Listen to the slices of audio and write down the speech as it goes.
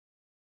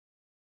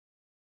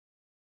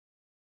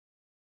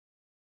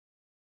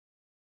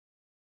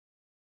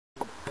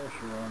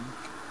pressure on them.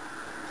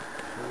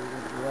 So we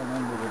get to run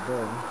under the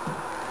belly.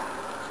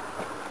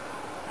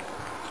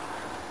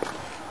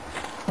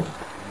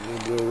 And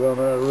then we'll run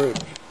out of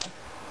ribs.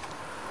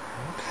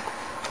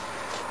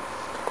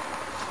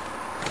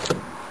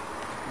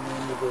 And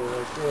then we go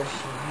like this.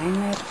 Hang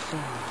that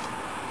down.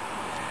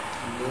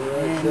 And go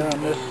right down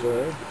this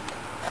side.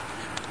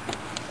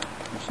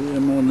 You see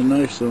them on the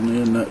knives on the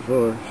end that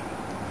far.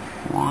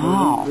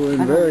 Wow.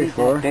 Going very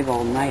far. That big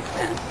old knife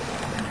then.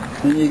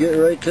 Then you get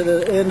right to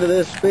the end of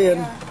this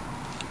fin.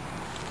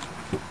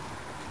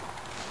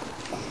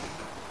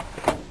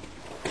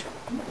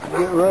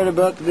 Get right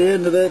about to the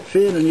end of that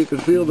fin and you can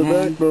feel the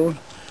backbone.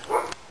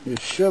 You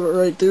shove it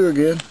right through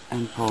again.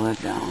 And pull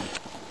it down.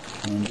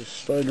 And just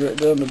slide right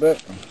down the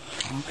backbone.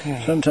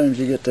 Okay. Sometimes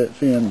you get that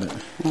fin, but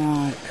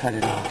I cut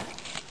it off.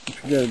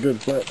 if you got a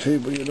good flat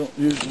table, you don't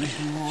usually.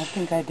 Yeah, I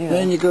think I do.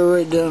 Then you go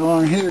right down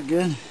along here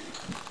again.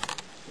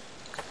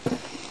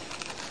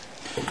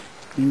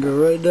 And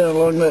go right down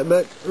along that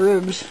back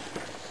ribs.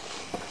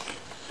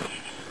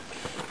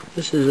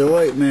 This is a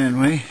white man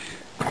way.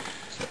 A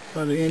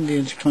lot of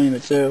Indians claim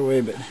it's their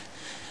way, but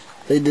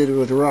they did it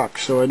with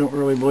rocks, so I don't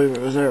really believe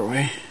it was their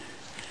way.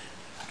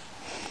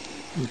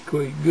 It's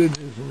quite good,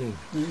 isn't it?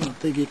 I don't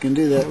think you can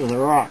do that with a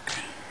rock.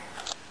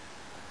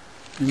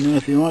 And then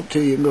if you want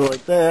to, you can go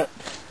like that.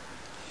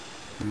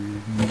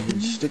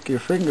 And stick your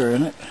finger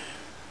in it.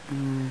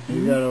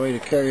 You got a way to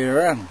carry it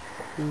around.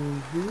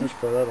 That's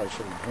part I like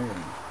sticking my finger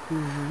in. You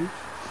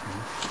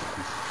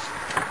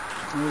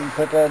can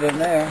put that in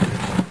there.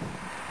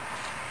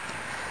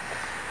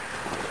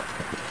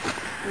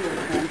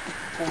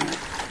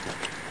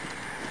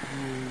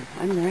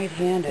 I'm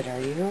right-handed, are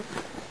you?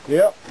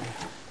 Yep.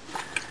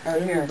 Or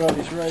here.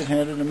 Everybody's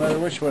right-handed, no matter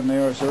which one they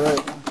are, it's the right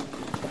one.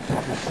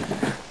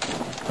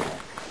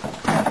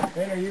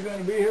 Ben, are you going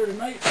to be here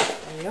tonight?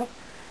 Yep.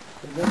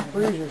 That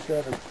freezer's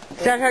got a...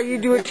 Is that how you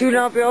do it too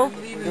now, Bill?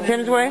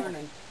 Ken's way?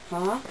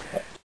 Huh?